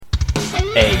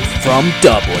A From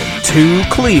Dublin to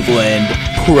Cleveland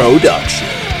production.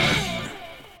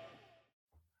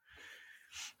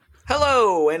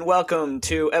 Hello and welcome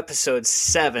to episode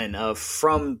 7 of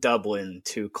From Dublin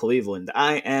to Cleveland.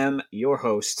 I am your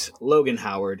host, Logan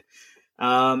Howard,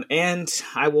 and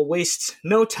I will waste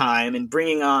no time in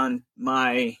bringing on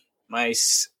my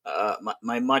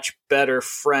much better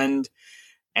friend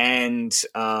and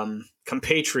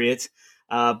compatriot,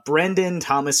 Brendan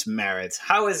Thomas Merritt.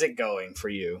 How is it going for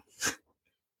you?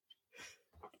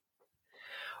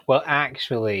 Well,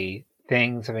 actually,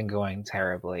 things have been going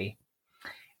terribly.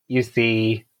 You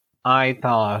see, I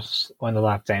thought when the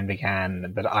lockdown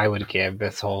began that I would give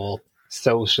this whole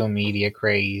social media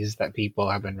craze that people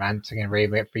have been ranting and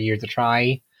raving about for years a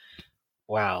try.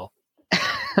 Well,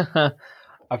 a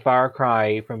far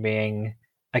cry from being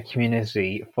a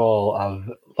community full of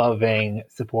loving,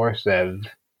 supportive,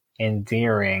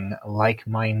 endearing,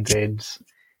 like-minded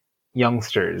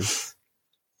youngsters.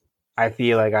 I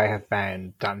feel like I have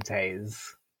found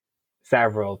Dante's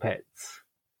several pits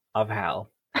of hell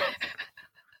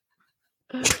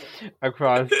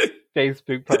across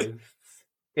Facebook posts,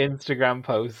 Instagram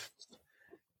posts,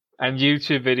 and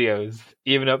YouTube videos,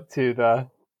 even up to the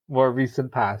more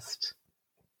recent past.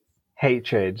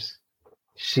 Hatred,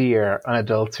 sheer,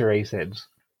 unadulterated,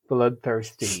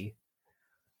 bloodthirsty,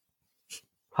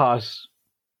 hot,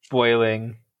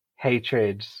 boiling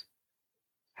hatred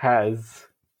has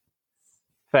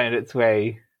found its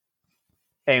way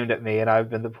aimed at me, and I've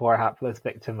been the poor hapless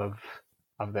victim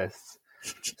of this.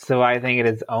 So I think it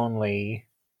is only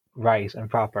right and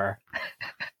proper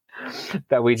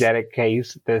that we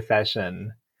dedicate this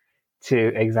session to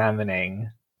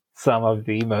examining some of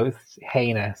the most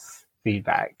heinous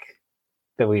feedback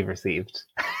that we've received.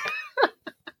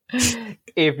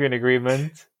 If you're in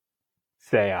agreement,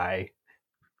 say aye.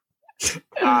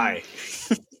 Aye.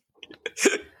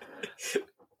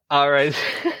 All right.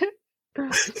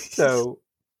 So,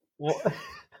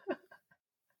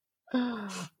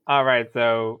 all right.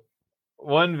 So,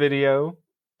 one video,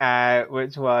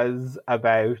 which was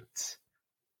about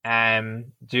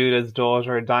Judah's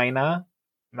daughter Dinah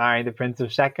marrying the Prince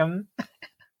of Shechem.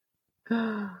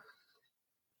 A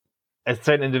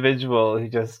certain individual who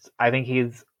I think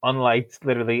he's unliked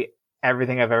literally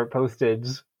everything I've ever posted,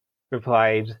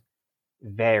 replied,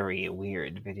 "Very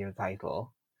weird video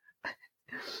title."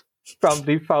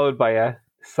 Promptly followed by a,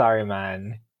 "Sorry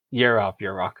man, you're off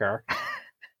your rocker."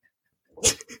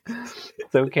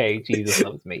 It's okay, Jesus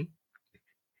loves me.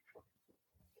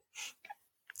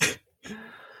 A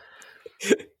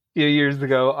few years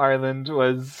ago, Ireland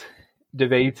was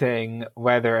debating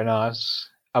whether or not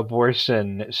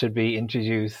abortion should be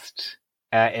introduced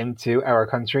into our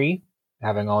country,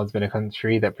 having always been a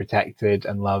country that protected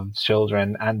and loved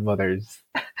children and mothers.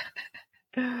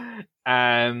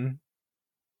 I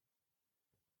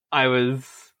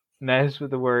was met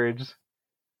with the word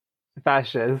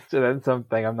fascist, and that's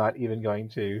something I'm not even going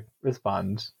to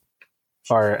respond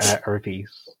or repeat.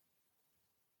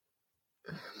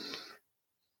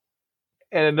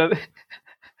 And another...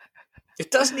 It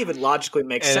doesn't even logically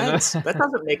make sense. That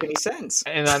doesn't make any sense.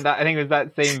 And on that, I think it was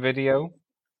that same video.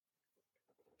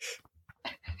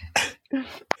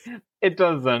 It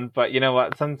doesn't, but you know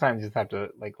what? Sometimes you just have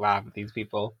to laugh at these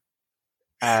people.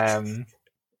 And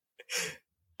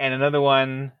another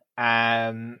one,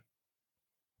 I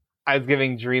was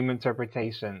giving dream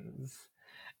interpretations.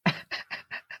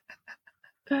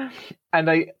 And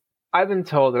I've been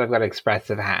told that I've got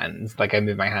expressive hands. I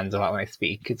move my hands a lot when I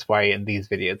speak. It's why in these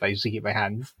videos I usually keep my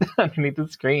hands underneath the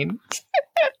screen.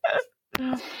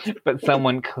 But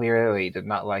someone clearly did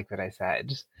not like what I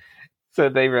said. So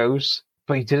they wrote,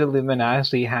 "But he did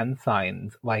Illuminati hand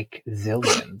signs like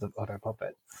zillions of other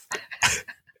puppets."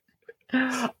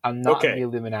 I'm not the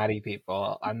Illuminati,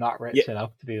 people. I'm not rich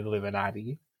enough to be the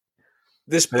Illuminati.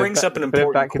 This brings up an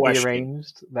important question. If that can be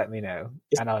arranged, let me know,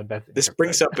 and I'll investigate. This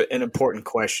brings up an important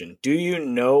question. Do you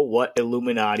know what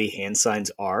Illuminati hand signs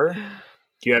are?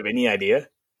 Do you have any idea?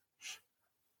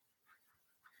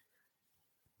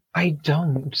 I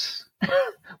don't.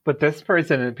 But this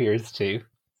person appears to.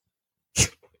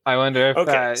 I wonder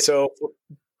if so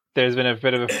there's been a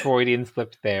bit of a Freudian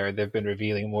slip there. They've been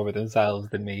revealing more of themselves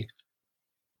than me.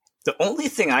 The only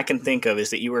thing I can think of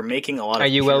is that you were making a lot of... Are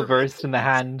you well versed in the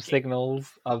hand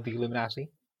signals of the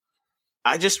Illuminati?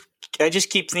 I just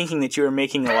keep thinking that you were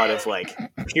making a lot of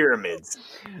pyramids.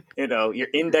 You know, your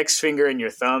index finger and your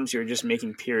thumbs, you were just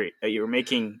making you were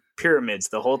making pyramids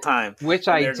the whole time. Which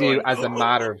I do as a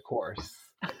matter of course.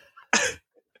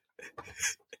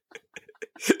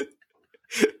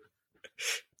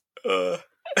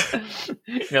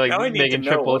 You're like Now I need to making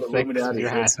know what 666 with Illuminati your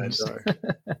good hands. signs are.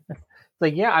 It's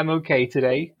like, yeah, I'm okay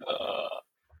today.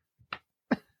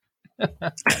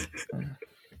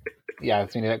 Yeah,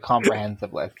 so we need a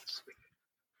comprehensive list.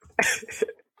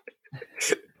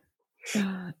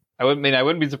 I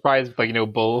wouldn't be surprised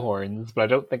with bull horns, but I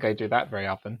don't think I do that very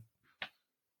often.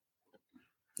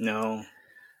 No.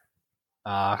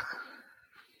 Our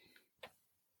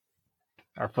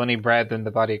funny bread in the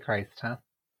body of Christ, huh?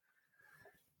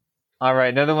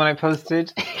 Alright, another one I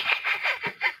posted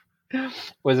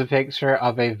was a picture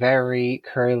of a very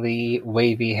curly,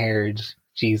 wavy-haired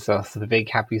Jesus with a big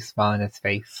happy smile on his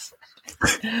face.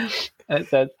 It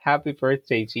says, "Happy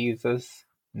birthday, Jesus.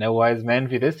 No wise men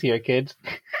for this year, kid."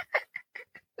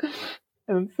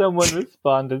 And someone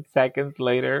responded seconds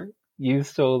later, "You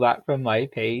stole that from my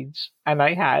page." And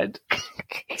I had.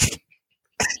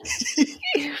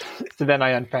 So then I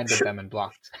unfriended them and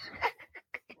blocked.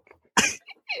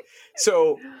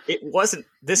 So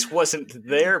this wasn't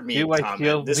their mean Do I comment.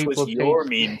 steal This was people's your page?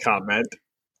 mean comment.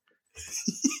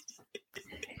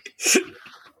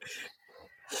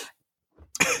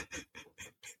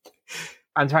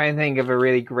 I'm trying to think of a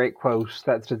really great quote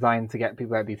that's designed to get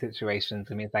people out of these situations.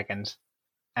 Give me a second.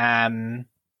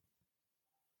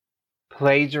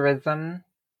 Plagiarism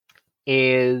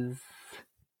is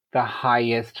the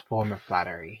highest form of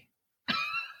flattery.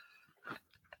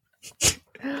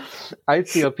 I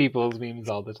steal people's memes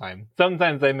all the time.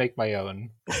 Sometimes I make my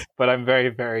own, but I'm very,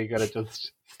 very good at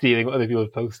just stealing what other people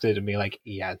have posted and being like,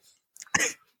 yes,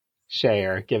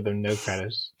 share, give them no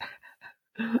credit.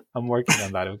 I'm working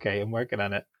on that, okay? I'm working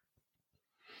on it.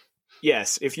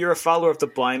 Yes, if you're a follower of the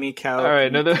Blimey Cow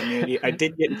community, I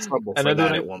did get in trouble for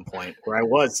that at one point, where I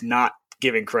was not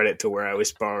giving credit to where I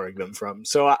was borrowing them from.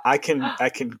 So I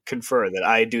can confer that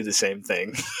I do the same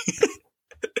thing.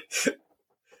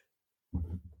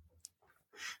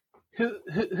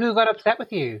 Who got upset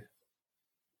with you?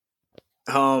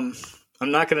 I'm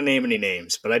not going to name any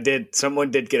names, but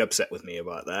someone did get upset with me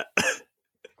about that.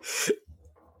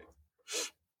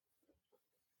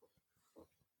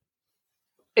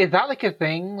 Is that like a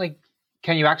thing? Like,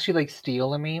 can you actually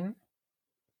steal a meme?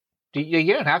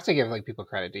 You don't have to give people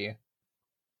credit, do you?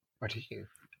 Or do you?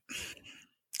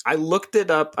 I looked it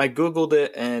up. I Googled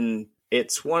it, and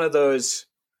it's one of those.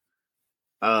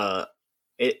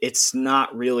 It's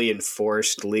not really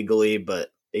enforced legally,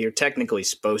 but you're technically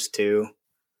supposed to.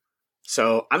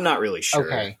 So I'm not really sure.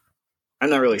 Okay.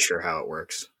 I'm not really sure how it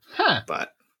works. Huh.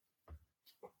 But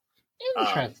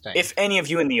interesting. If any of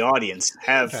you in the audience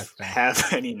have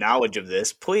any knowledge of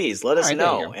this, please let us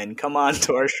know and come on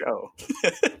to our show.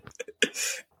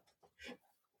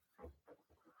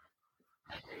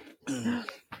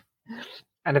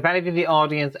 And if any of you in the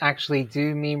audience actually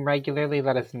do meme regularly,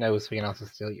 let us know so we can also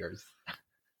steal yours.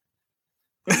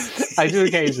 I do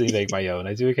occasionally make my own.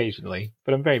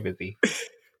 But I'm very busy.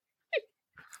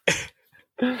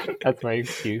 That's my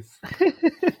excuse.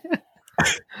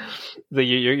 So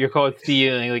you're caught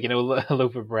stealing, a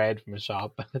loaf of bread from a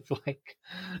shop. It's like,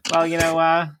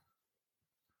 well,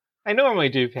 I normally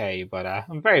do pay, but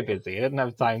I'm very busy. I didn't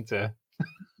have time to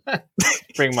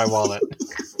bring my wallet.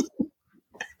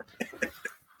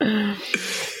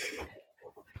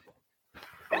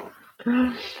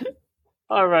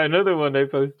 Alright, another one I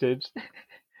posted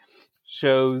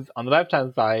shows on the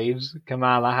left-hand side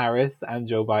Kamala Harris and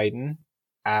Joe Biden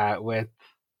with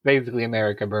basically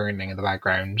America burning in the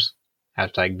background.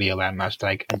 Hashtag BLM,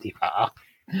 hashtag Antifa.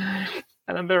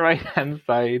 And on the right-hand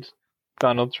side,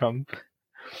 Donald Trump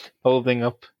holding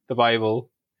up the Bible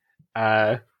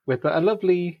with a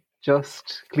lovely,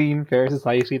 just, clean, fair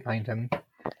society behind him.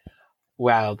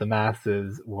 Wow, the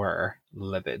masses were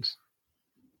livid.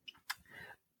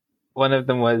 One of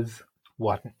them was,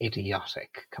 "What an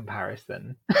idiotic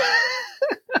comparison."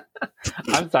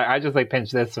 I'm sorry, I just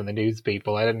pinched this from the news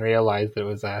people. I didn't realize that it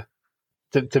was a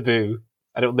taboo.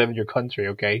 I don't live in your country,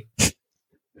 okay?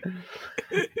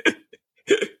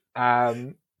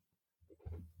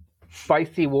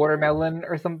 Spicy Watermelon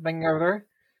or something or other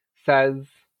says,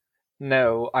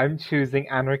 "No, I'm choosing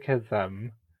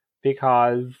anarchism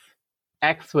because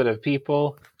X would have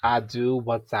people, I do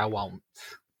what I want."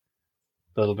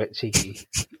 A little bit cheeky.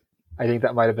 I think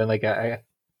that might have been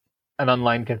an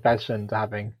online confession to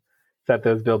having set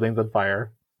those buildings on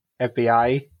fire.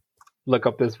 FBI, look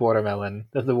up this watermelon.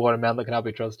 This is a watermelon that cannot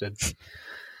be trusted.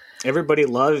 Everybody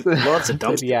loves a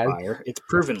dumpster fire. It's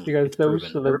proven.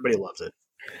 Everybody loves it.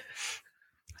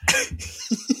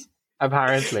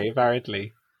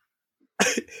 Apparently.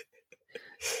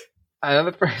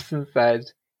 Another person said,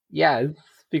 "Yes,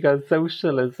 because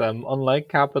socialism, unlike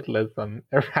capitalism,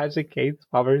 eradicates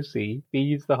poverty,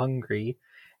 feeds the hungry,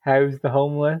 house the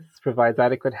homeless, provides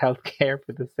adequate health care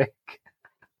for the sick.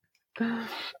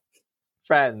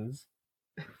 Friends,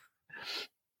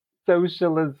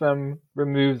 socialism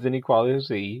removes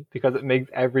inequality because it makes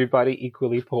everybody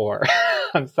equally poor.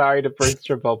 I'm sorry to burst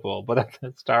your bubble, but that's a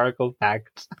historical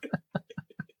fact.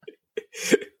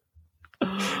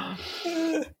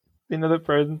 Another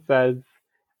person says,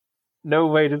 no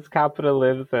way does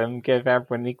capitalism give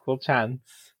everyone an equal chance.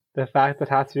 The fact that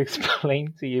it has to be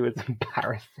explained to you is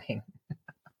embarrassing.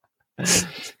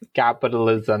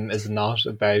 Capitalism is not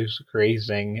about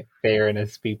creating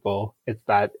fairness, people. It's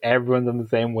that everyone's on the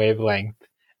same wavelength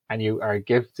and you are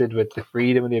gifted with the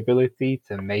freedom and the ability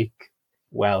to make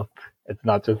wealth. It's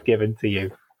not just given to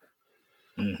you.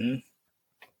 Mm-hmm.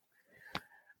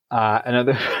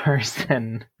 Another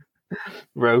person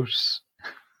wrote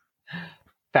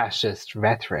fascist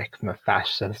rhetoric from a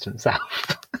fascist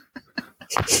himself.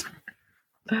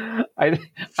 I'm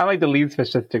like the least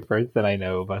fascistic person I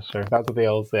know, but sure, that's what they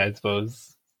all say, I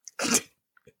suppose.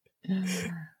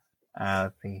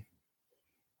 Let's see.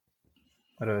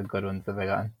 What are the good ones have I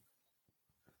gotten?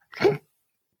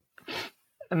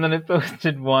 And then I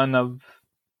posted one of,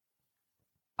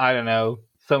 I don't know,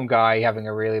 some guy having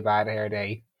a really bad hair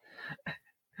day.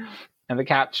 And the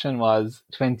caption was,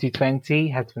 2020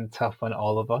 has been tough on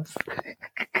all of us.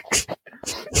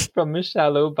 From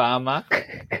Michelle Obama.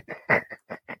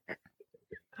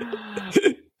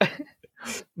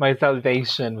 My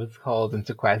salvation was called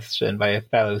into question by a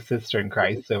fellow sister in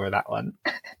Christ over that one.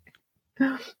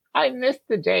 I missed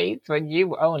the days when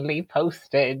you only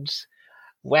posted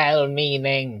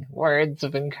well-meaning words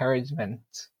of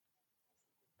encouragement.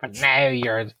 But now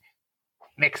you're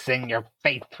mixing your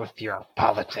faith with your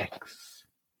politics.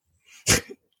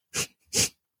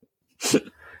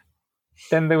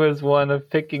 Then there was one of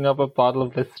picking up a bottle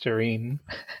of Listerine.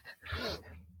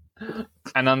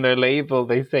 And on their label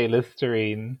they say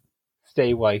Listerine,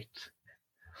 stay white.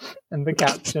 And the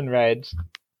caption read,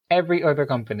 every other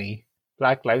company,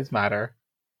 Black Lives Matter.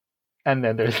 And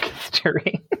then there's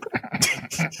Listerine.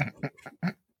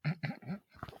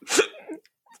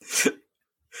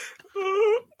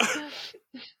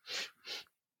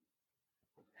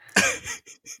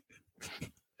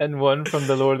 And one from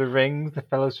the Lord of the Rings, the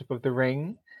Fellowship of the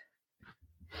Ring.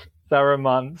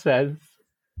 Saruman says,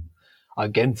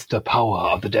 against the power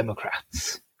of the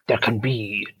Democrats, there can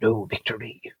be no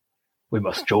victory. We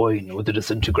must join with the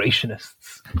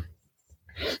disintegrationists.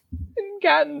 And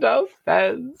Gandalf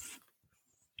says,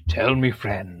 tell me,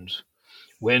 friend,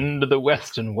 when did the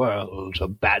Western world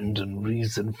abandon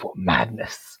reason for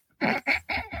madness?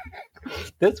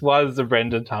 This was a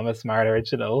Brendan Thomas Smart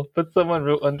original, but someone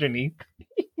wrote underneath,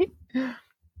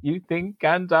 you think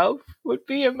Gandalf would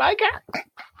be a MAGA?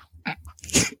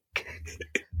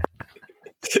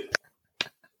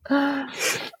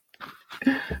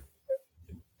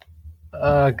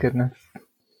 Oh, goodness.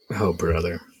 Oh,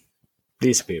 brother.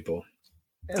 These people.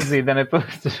 See, then I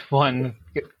posted one.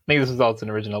 I think this was also an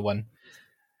original one.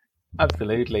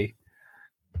 Absolutely.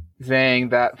 Saying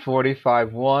that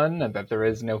 45 won and that there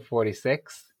is no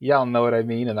 46. Y'all know what I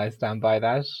mean, and I stand by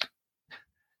that.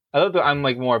 I love that I'm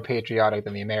like more patriotic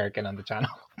than the American on the channel.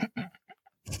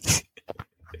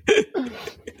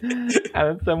 And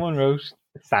then someone wrote,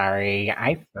 sorry,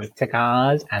 I spoke to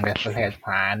God and this was his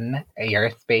plan. You're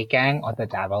speaking with the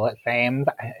devil, it seems.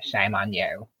 Shame on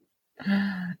you.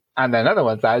 And then another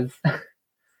one says,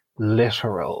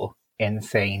 literal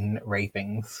insane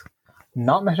ravings.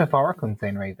 Not metaphorical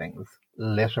insane ravings.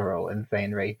 Literal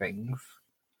insane ravings.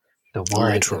 The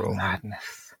words of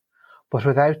madness. But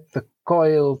without the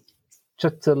coil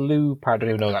chutsaloo part, I don't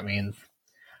even know what that means.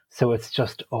 So it's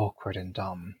just awkward and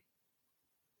dumb.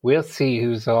 We'll see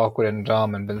who's awkward and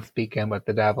dumb and been speaking with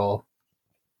the devil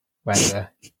when the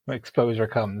exposure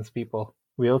comes, people.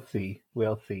 We'll see.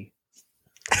 We'll see.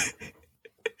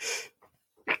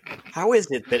 How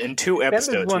is it that in 2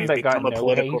 episodes we've become a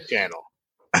political channel?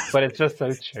 But it's just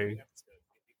so true.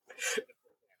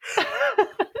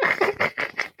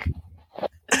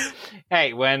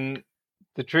 Hey, when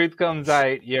the truth comes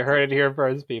out, you heard it here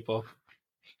first, people.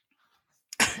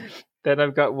 Then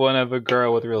I've got one of a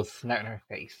girl with a real snout in her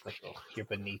face, like, oh, you're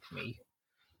beneath me.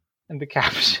 And the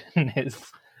caption is,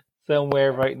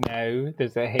 somewhere right now,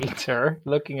 there's a hater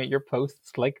looking at your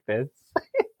posts like this.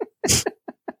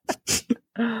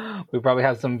 We probably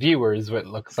have some viewers with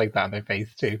looks like that on their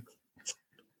face too.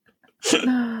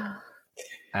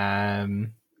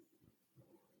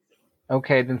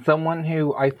 Okay, then someone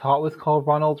who I thought was called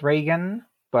Ronald Reagan,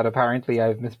 but apparently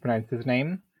I've mispronounced his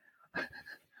name,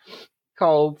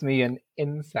 called me an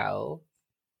incel.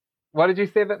 What did you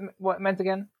say that what it meant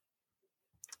again?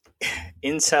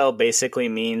 incel basically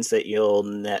means that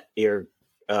you're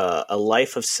a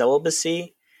life of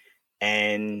celibacy,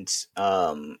 and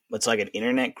it's like an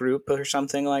internet group or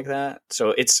something like that.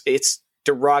 So it's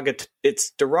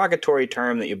derogatory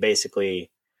term that you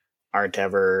basically aren't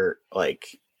ever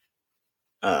like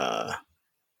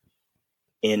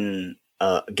in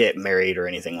get married or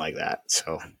anything like that.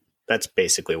 So that's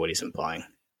basically what he's implying.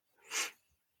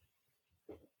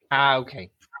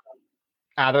 Okay.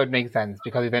 That would make sense,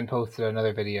 because he then posted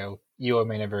another video, "You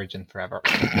remain a virgin forever."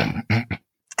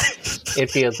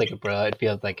 It feels like it, bro. It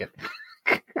feels like it.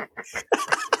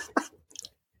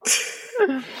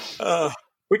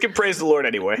 We can praise the Lord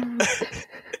anyway.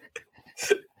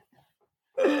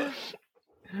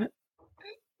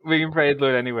 We can praise the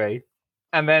Lord anyway.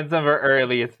 And then some of our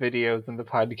earliest videos in the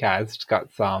podcast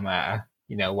got some,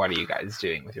 what are you guys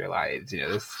doing with your lives?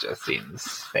 This just seems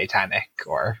satanic,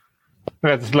 or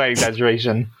that's a slight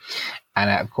exaggeration. And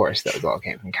of course, those all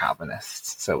came from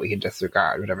Calvinists, so we can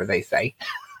disregard whatever they say.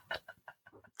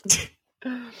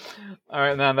 All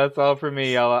right, man, that's all for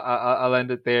me. I'll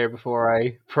end it there before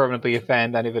I permanently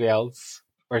offend anybody else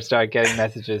or start getting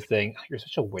messages saying, "You're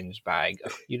such a whinge bag.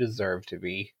 You deserve to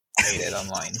be hated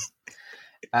online."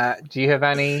 Do you have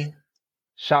any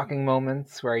shocking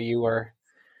moments where you were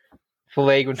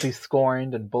flagrantly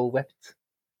scorned and bullwhipped?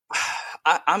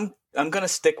 I'm gonna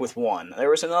stick with one. There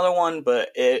was another one,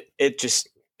 but I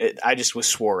just was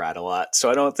swore at a lot. So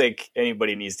I don't think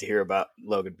anybody needs to hear about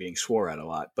Logan being swore at a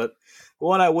lot. But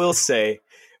one I will say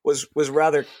was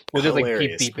rather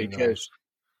hilarious. Keep beeping because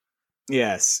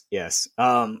yes.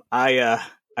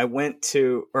 I went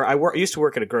to, or I used to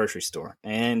work at a grocery store,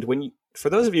 and for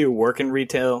those of you who work in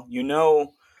retail,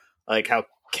 like how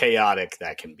chaotic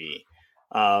that can be.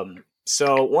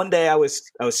 So one day I was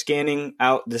scanning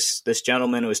out this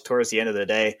gentleman. It was towards the end of the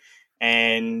day,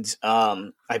 and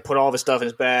I put all the stuff in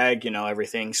his bag,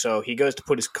 everything. So he goes to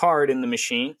put his card in the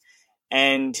machine,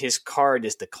 and his card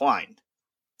is declined.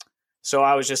 So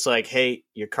I was just like, "Hey,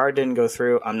 your card didn't go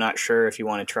through. I'm not sure if you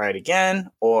want to try it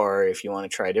again or if you want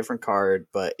to try a different card,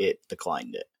 but it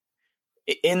declined it."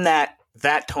 In that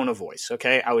tone of voice,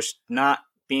 okay? I was not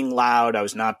being loud. I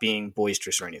was not being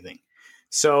boisterous or anything.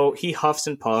 So he huffs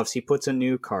and puffs. He puts a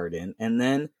new card in, and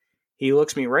then he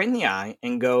looks me right in the eye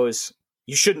and goes,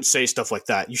 "You shouldn't say stuff like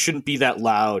that. You shouldn't be that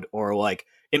loud or like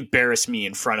embarrass me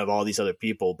in front of all these other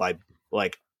people by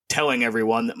like telling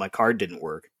everyone that my card didn't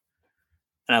work."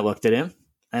 And I looked at him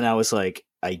and I was like,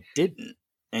 "I didn't."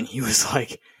 And he was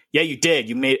like, "Yeah, you did.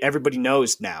 You made everybody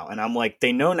knows now." And I'm like,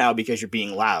 "They know now because you're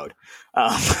being loud."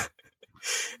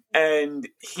 And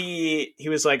he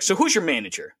was like, "So who's your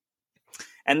manager?"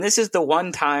 And this is the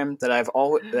one time that I've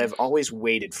always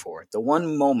waited for, the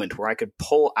one moment where I could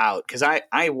pull out, because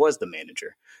I was the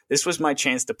manager. This was my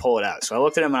chance to pull it out. So I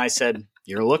looked at him and I said,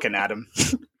 "You're looking at him."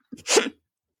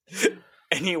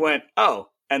 And he went,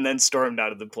 "Oh," and then stormed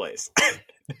out of the place.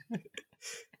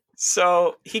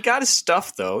 So he got his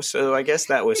stuff though, so I guess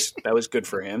that was good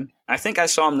for him. I think I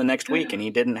saw him the next week and he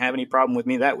didn't have any problem with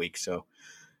me that week. So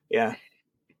yeah,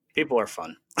 people are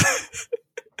fun.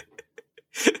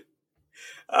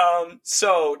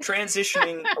 So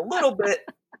transitioning a little bit,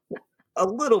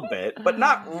 but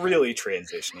not really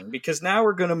transitioning, because now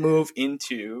we're going to move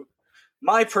into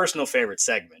my personal favorite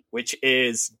segment, which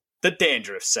is the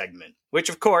Dandruff segment, which,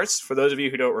 of course, for those of you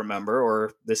who don't remember,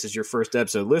 or this is your first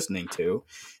episode listening to,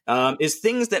 is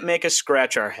things that make us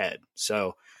scratch our head.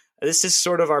 So this is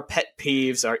sort of our pet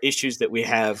peeves, our issues that we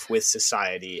have with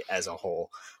society as a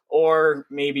whole, or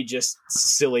maybe just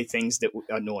silly things that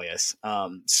annoy us.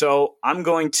 So I'm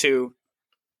going to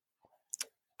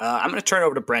turn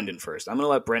over to Brendan first. I'm going to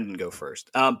let Brendan go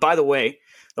first. By the way,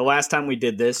 the last time we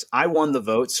did this, I won the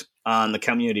votes on the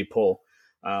community poll.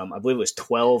 I believe it was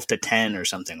 12-10 or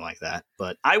something like that,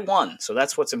 but I won, so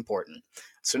that's what's important.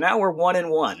 So now we're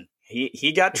 1-1.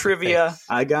 He got trivia.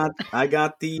 I got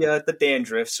the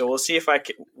dandruff. So we'll see if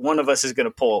one of us is going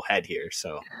to pull ahead here.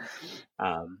 So,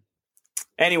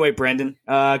 anyway, Brendan,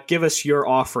 give us your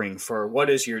offering for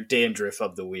what is your dandruff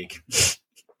of the week.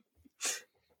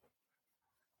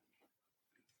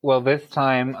 Well, this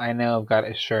time I know I've got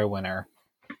a sure winner.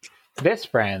 This,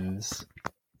 friends,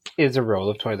 is a roll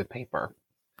of toilet paper.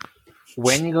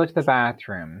 When you go to the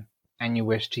bathroom and you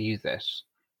wish to use it,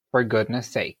 for goodness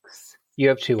sakes, you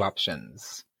have two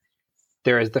options.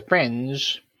 There is the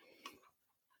fringe,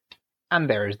 and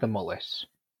there is the mullet.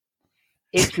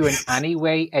 If you're in any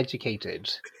way educated,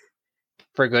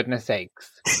 for goodness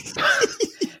sakes,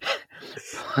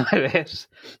 put it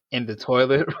in the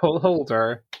toilet roll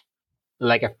holder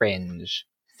like a fringe.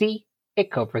 See? It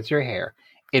covers your hair.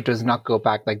 It does not go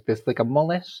back like this like a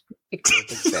mullet. It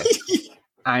goes like this.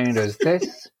 And as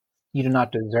this, you do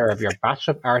not deserve your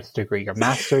Bachelor of Arts degree, your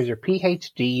Master's, your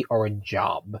PhD, or a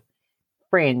job.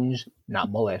 Fringe, not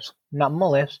mullet. Not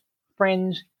mullet,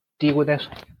 fringe, deal with it.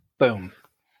 Boom.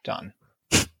 Done.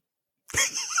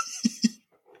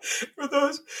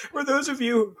 For those of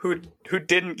you who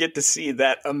didn't get to see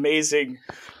that amazing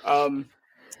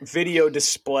video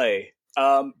display,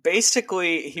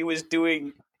 basically he was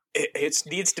doing it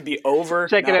needs to be over.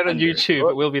 Check it out on under. YouTube.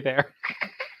 It will be there.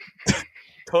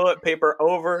 Toilet paper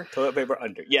over, toilet paper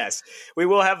under. Yes, we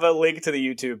will have a link to the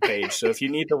YouTube page. So if you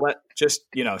need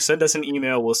to send us an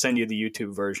email. We'll send you the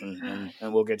YouTube version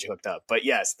and we'll get you hooked up. But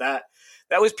yes, that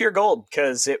was pure gold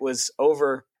because it was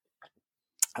over.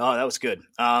 Oh, that was good.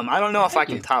 I don't know if I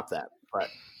can top that, but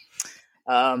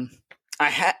I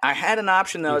had an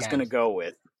option that I was going to go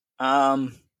with. I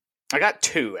got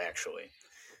two actually.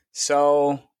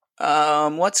 So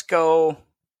let's go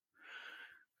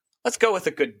with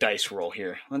a good dice roll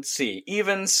here. Let's see.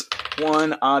 Evens,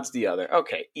 one, odds the other.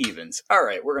 Okay, evens. All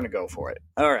right, we're going to go for it.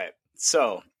 All right.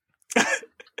 So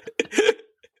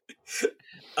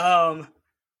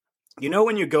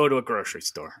when you go to a grocery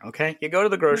store, okay? You go to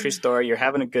the grocery store, you're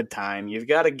having a good time, you've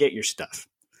got to get your stuff.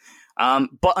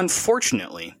 But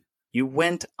unfortunately, you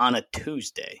went on a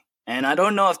Tuesday. And I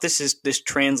don't know if this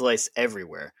translates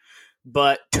everywhere,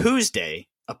 but Tuesday,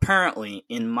 apparently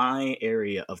in my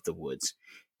area of the woods,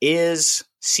 is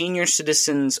Senior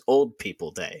Citizens Old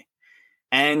People Day.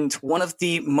 And one of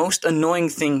the most annoying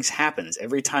things happens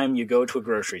every time you go to a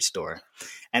grocery store.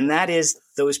 And that is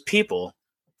those people,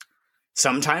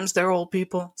 sometimes they're old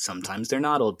people, sometimes they're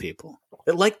not old people,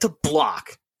 that like to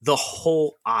block the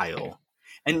whole aisle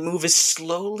and move as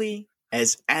slowly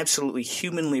as absolutely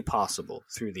humanly possible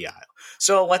through the aisle.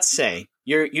 So let's say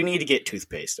you need to get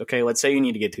toothpaste. Okay, let's say you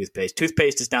need to get toothpaste.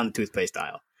 Toothpaste is down the toothpaste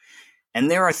aisle. And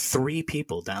there are 3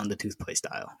 people down the toothpaste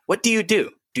aisle. What do?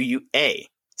 Do you A,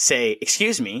 say,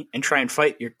 excuse me, and try and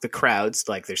fight the crowds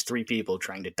like there's 3 people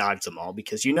trying to dodge them all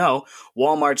because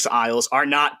Walmart's aisles are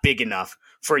not big enough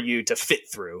for you to fit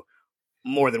through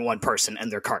more than one person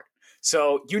and their cart.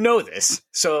 So you know this.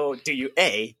 So do you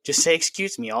A, just say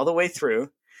excuse me all the way through?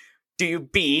 Do you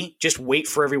B, just wait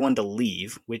for everyone to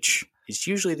leave, which is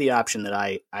usually the option that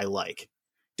I like?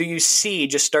 Do you C,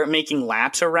 just start making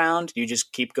laps around? Do you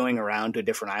just keep going around to a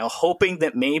different aisle, hoping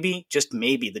that maybe, just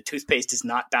maybe, the toothpaste is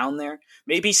not down there?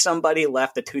 Maybe somebody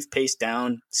left the toothpaste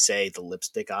down, say, the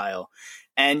lipstick aisle,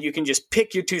 and you can just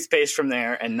pick your toothpaste from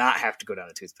there and not have to go down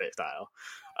the toothpaste aisle.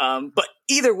 But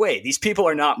either way, these people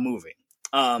are not moving.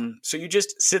 So you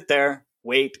just sit there,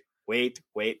 wait,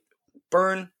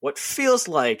 burn what feels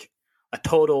like a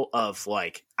total of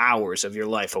like hours of your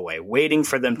life away, waiting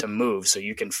for them to move so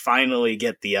you can finally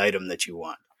get the item that you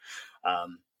want.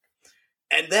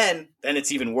 And then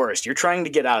it's even worse. You're trying to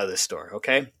get out of the store,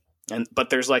 okay? But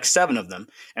there's like 7 of them.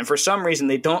 And for some reason,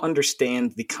 they don't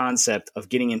understand the concept of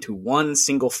getting into one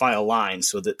single file line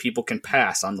so that people can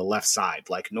pass on the left side,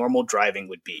 like normal driving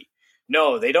would be.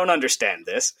 No, they don't understand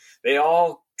this. They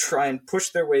all try and push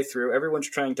their way through. Everyone's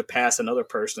trying to pass another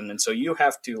person. And so you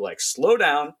have to like slow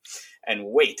down and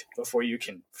wait before you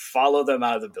can follow them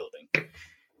out of the building.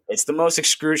 It's the most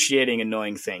excruciating,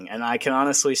 annoying thing. And I can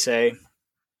honestly say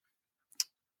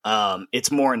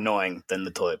it's more annoying than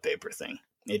the toilet paper thing.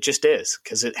 It just is,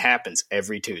 because it happens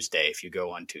every Tuesday if you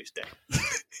go on Tuesday.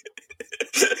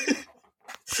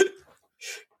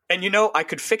 And I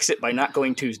could fix it by not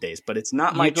going Tuesdays, but it's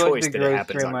not my choice that it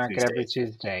happens on Tuesday. Every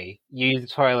Tuesday. You use the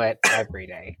toilet every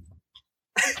day.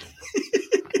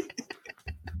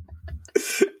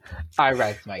 I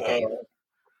rest my case.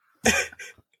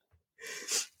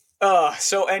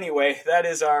 So anyway, that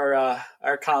is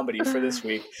our comedy for this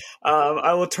week.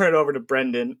 I will turn it over to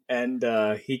Brendan, and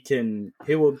he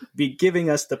will be giving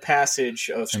us the passage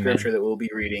of scripture that we'll be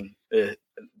reading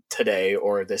today,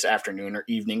 or this afternoon, or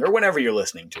evening, or whenever you're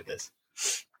listening to this.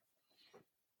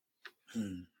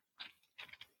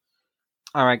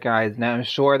 All right, guys. Now, I'm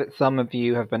sure that some of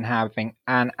you have been having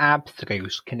an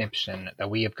absolute conniption that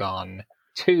we have gone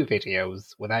 2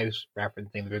 videos without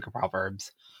referencing the Book of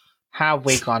Proverbs. Have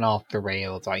we gone off the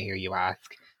rails, I hear you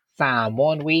ask? Psalm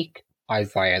 1 week,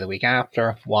 Isaiah the week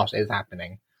after. What is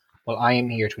happening? Well, I am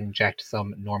here to inject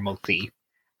some normalcy,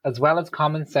 as well as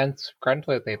common sense, current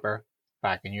toilet paper,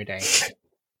 back in your day.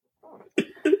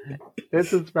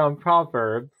 This is from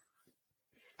Proverbs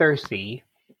 30,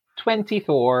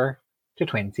 24 to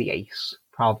 28.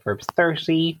 Proverbs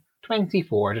 30,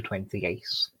 24 to 28.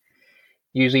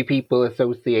 Usually people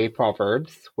associate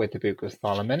Proverbs with the Book of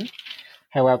Solomon.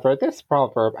 However, this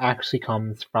proverb actually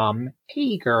comes from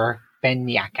Hagar ben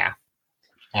Yakka.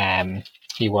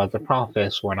 He was a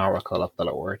prophet or an oracle of the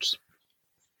Lord.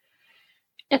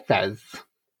 It says,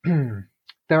 there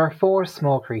are 4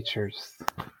 small creatures,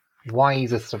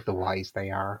 wisest of the wise they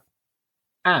are.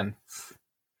 Ants,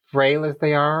 frail as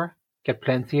they are, get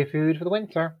plenty of food for the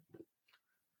winter.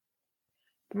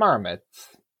 The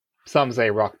marmots, some say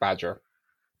rock badger,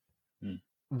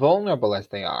 vulnerable as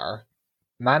they are,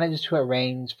 manage to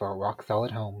arrange for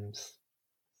rock-solid homes.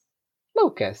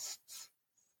 Locusts,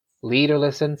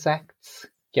 leaderless insects,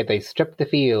 yet they strip the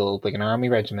field like an army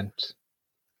regiment.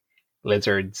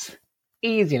 Lizards,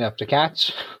 easy enough to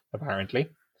catch, apparently,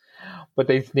 but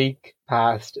they sneak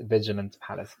past vigilant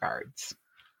palace guards.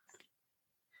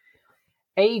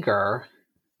 Ager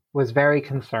was very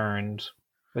concerned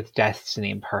with destiny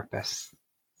and purpose,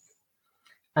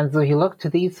 and so he looked to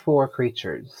these 4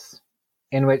 creatures,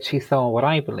 in which he saw what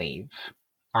I believe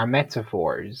are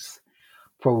metaphors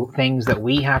for things that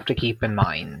we have to keep in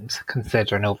mind,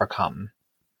 consider, and overcome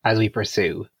as we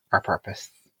pursue our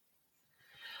purpose.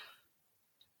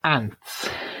 Ants.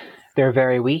 They're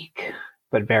very weak,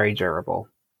 but very durable.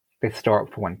 They store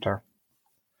up for winter.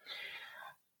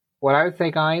 What I would say,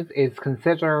 guys, is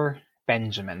consider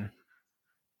Benjamin,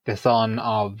 the son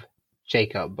of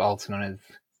Jacob, also known as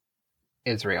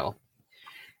Israel.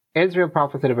 Israel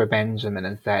prophesied over Benjamin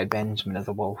and said, Benjamin is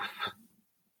a wolf.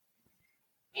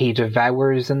 He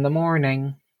devours in the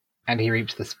morning, and he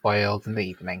reaps the spoils in the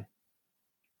evening.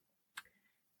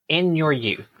 In your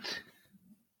youth,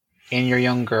 in your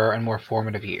younger and more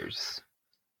formative years,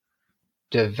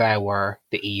 devour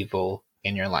the evil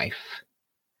in your life.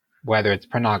 Whether it's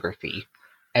pornography,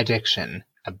 addiction,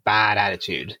 a bad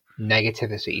attitude,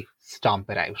 negativity, stomp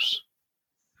it out.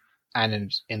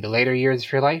 And in the later years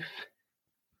of your life,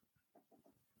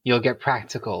 you'll get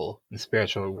practical and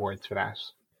spiritual rewards for that.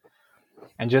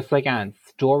 And just like ants,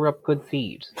 store up good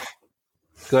seed,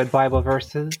 good Bible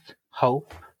verses,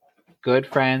 hope, good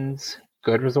friends,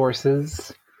 good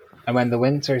resources. And when the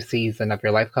winter season of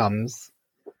your life comes,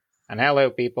 and hello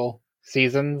people,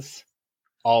 seasons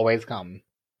always come.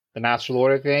 The natural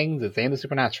order of things is the same as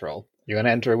supernatural. You're going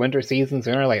to enter a winter season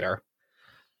sooner or later.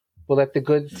 But let the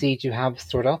good seed you have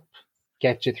stored up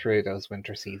get you through those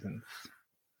winter seasons.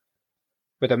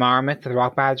 With the marmots and the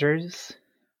rock badgers,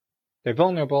 they're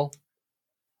vulnerable,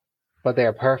 but they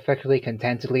are perfectly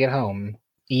contentedly at home,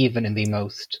 even in the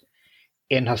most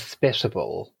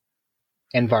inhospitable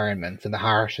environments in the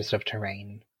harshest of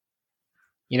terrain.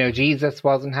 You know, Jesus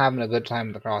wasn't having a good time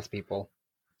at the cross, people.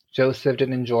 Joseph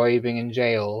didn't enjoy being in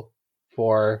jail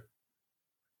for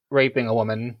raping a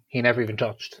woman he never even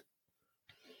touched.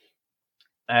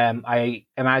 I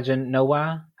imagine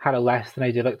Noah had a less than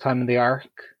idyllic time in the ark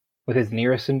with his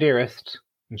nearest and dearest.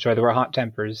 I'm sure there were hot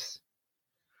tempers.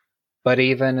 But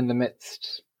even in the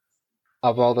midst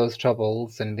of all those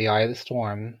troubles and in the eye of the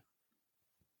storm,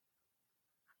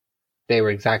 they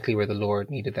were exactly where the Lord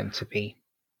needed them to be.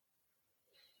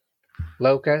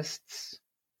 Locusts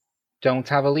don't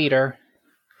have a leader,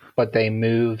 but they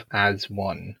move as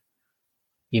one.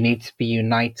 You need to be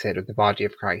united with the body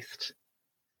of Christ.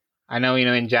 I know,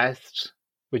 in jest,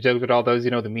 we joked with all those,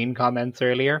 the mean comments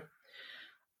earlier,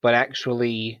 but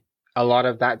actually, a lot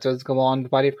of that does go on in the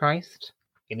body of Christ.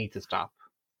 It needs to stop.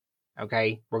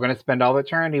 Okay? We're going to spend all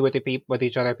eternity with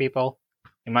each other, people.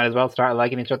 You might as well start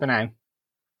liking each other now.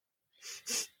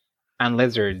 And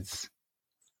lizards.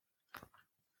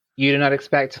 You do not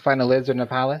expect to find a lizard in a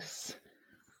palace,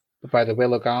 but by the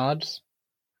will of God,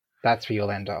 that's where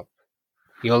you'll end up.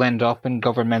 You'll end up in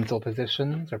governmental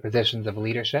positions or positions of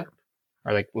leadership,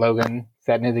 or like Logan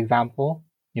said in his example,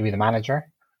 you'll be the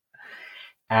manager.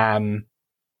 God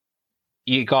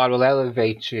will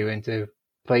elevate you into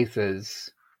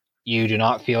places you do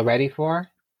not feel ready for,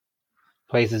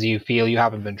 places you feel you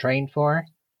haven't been trained for,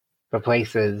 but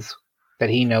places that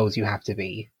he knows you have to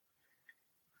be.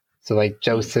 So like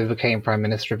Joseph became Prime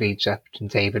Minister of Egypt and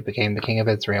David became the King of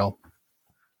Israel.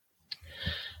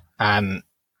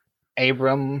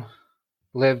 Abram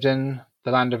lived in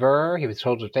the land of Ur. He was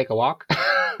told to take a walk.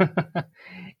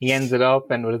 He ended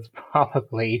up and was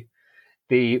probably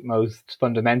the most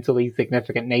fundamentally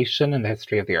significant nation in the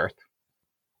history of the earth.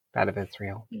 That of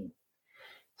Israel.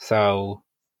 So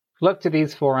look to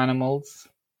these 4 animals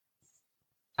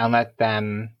and let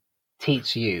them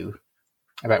teach you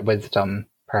about wisdom,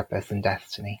 purpose, and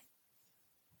destiny.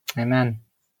 Amen.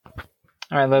 All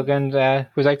right, Logan, would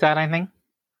you like to add anything?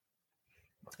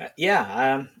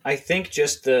 I think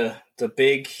just the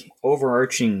big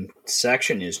overarching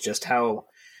section is just how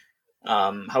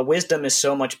wisdom is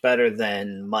so much better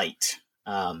than might.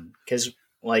 Because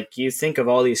like you think of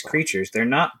all these creatures, they're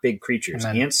not big creatures.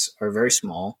 Amen. Ants are very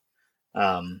small.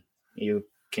 You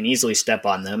can easily step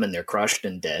on them and they're crushed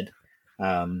and dead.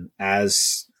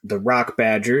 As the rock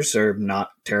badgers are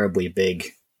not terribly big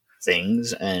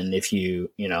things, and if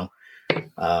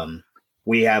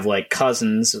we have like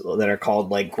cousins that are called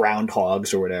like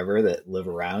groundhogs or whatever that live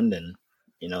around, and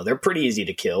they're pretty easy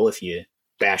to kill if you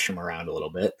bash them around a little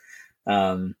bit.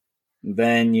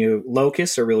 Then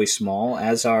locusts are really small,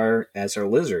 as are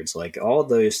lizards. Like all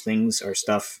those things are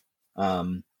stuff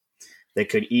that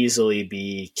could easily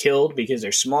be killed because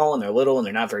they're small and they're little and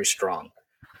they're not very strong.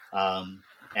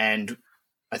 And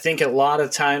I think a lot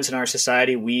of times in our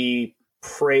society we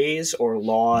praise or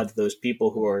laud those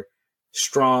people who are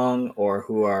strong or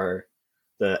who are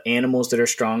the animals that are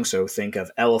strong. So think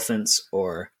of elephants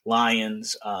or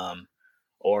lions,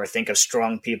 or think of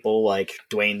strong people like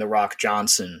Dwayne "The Rock"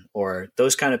 Johnson, or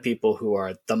those kind of people who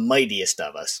are the mightiest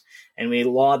of us. And we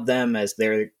laud them as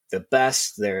they're the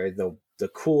best, they're the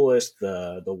coolest,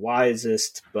 the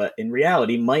wisest. But in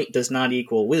reality, might does not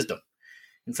equal wisdom.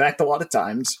 In fact, a lot of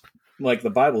times, like the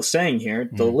Bible's saying here,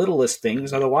 the littlest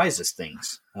things are the wisest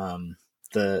things.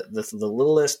 The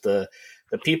littlest, the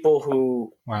people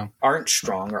who aren't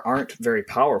strong or aren't very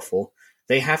powerful,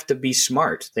 they have to be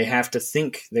smart. They have to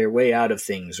think their way out of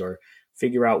things or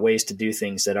figure out ways to do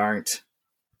things that aren't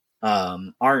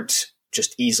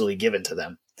just easily given to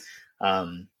them.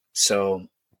 So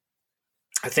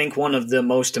I think one of the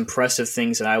most impressive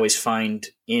things that I always find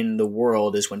in the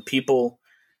world is when people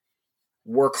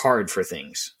work hard for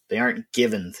things. They aren't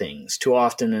given things. Too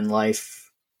often in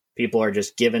life, people are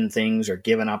just given things or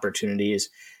given opportunities,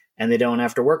 and they don't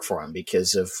have to work for them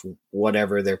because of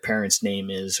whatever their parents'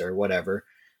 name is or whatever.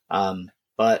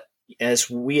 But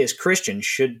we as Christians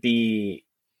should be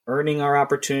earning our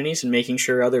opportunities and making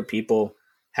sure other people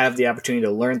have the opportunity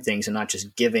to learn things, and not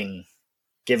just giving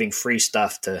free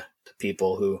stuff to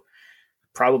people who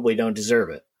probably don't deserve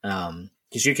it.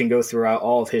 Because you can go throughout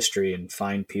all of history and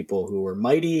find people who were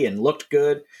mighty and looked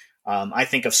good. I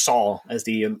think of Saul as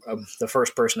the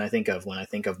first person I think of when I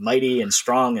think of mighty and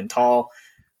strong and tall.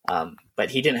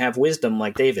 But he didn't have wisdom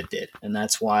like David did, and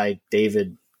that's why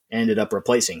David ended up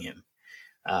replacing him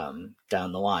down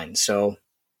the line. So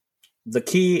the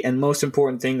key and most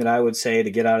important thing that I would say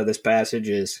to get out of this passage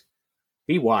is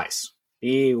be wise.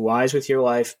 Be wise with your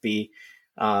life. Be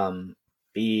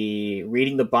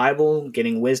reading the Bible,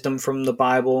 getting wisdom from the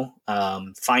Bible,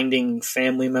 finding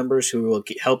family members who will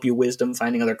help you wisdom,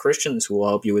 finding other Christians who will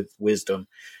help you with wisdom.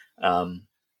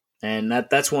 And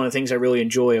that's one of the things I really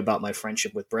enjoy about my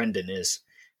friendship with Brendan is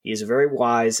he is very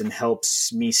wise and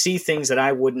helps me see things that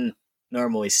I wouldn't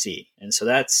normally see. And so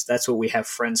that's what we have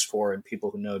friends for, and people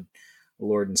who know the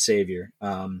Lord and Savior.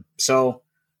 So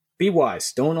be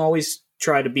wise. Don't always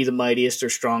try to be the mightiest or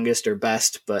strongest or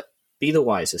best, but be the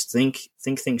wisest. Think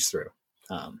things through.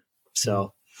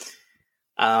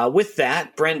 With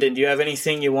that, Brendan, do you have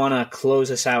anything you want to close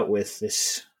us out with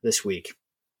this week?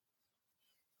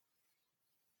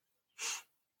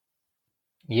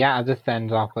 Yeah, I'll just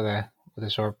end off with a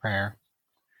short prayer.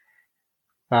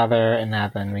 Father in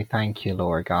heaven, we thank you,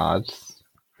 Lord God,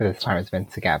 for this time it's been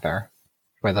together,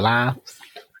 for the laughs,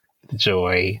 the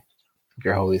joy of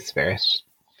your Holy Spirit,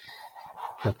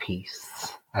 for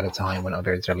peace at a time when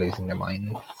others are losing their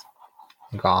minds.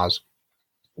 God,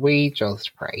 we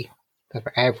just pray that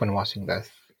for everyone watching this,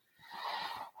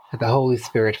 that the Holy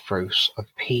Spirit fruit of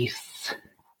peace,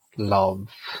 love,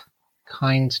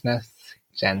 kindness,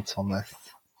 gentleness,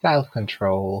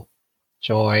 self-control,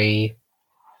 joy,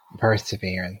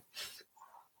 perseverance,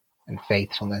 and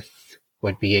faithfulness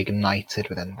would be ignited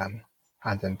within them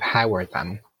and empower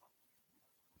them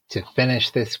to finish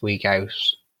this week out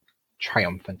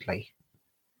triumphantly,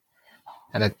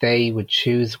 and that they would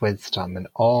choose wisdom in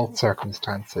all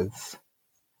circumstances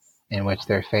in which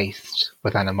they're faced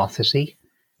with animosity,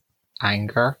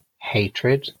 anger,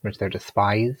 hatred, in which they're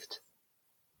despised,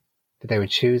 that they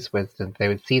would choose wisdom. They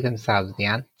would see themselves as the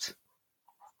ant,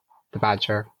 the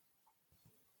badger,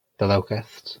 the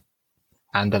locust,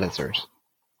 and the lizard.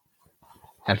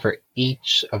 And for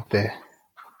each of the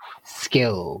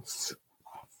skills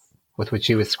with which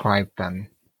you ascribe them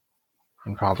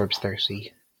in Proverbs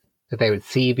 30, that they would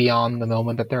see beyond the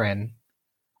moment that they're in.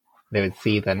 They would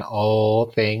see that in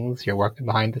all things you're working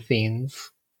behind the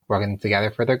scenes, working together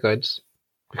for their good,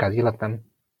 because you love them.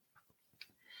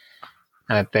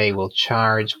 And that they will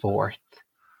charge forth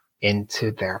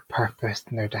into their purpose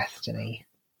and their destiny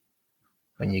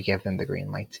when you give them the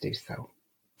green light to do so.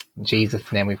 In Jesus'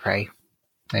 name we pray.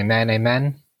 Amen,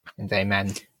 amen, and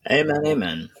amen. Amen,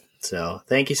 amen. So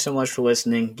thank you so much for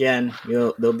listening. Again,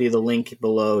 there'll be the link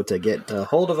below to get a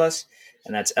hold of us,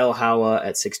 and that's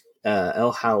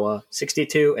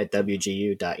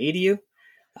elhawa62@wgu.edu.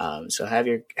 So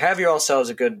have yourselves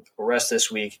a good rest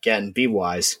this week. Again, be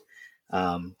wise.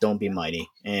 Don't be mighty.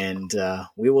 And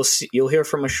we will see. You'll hear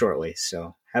from us shortly.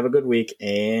 So have a good week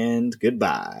and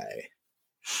goodbye.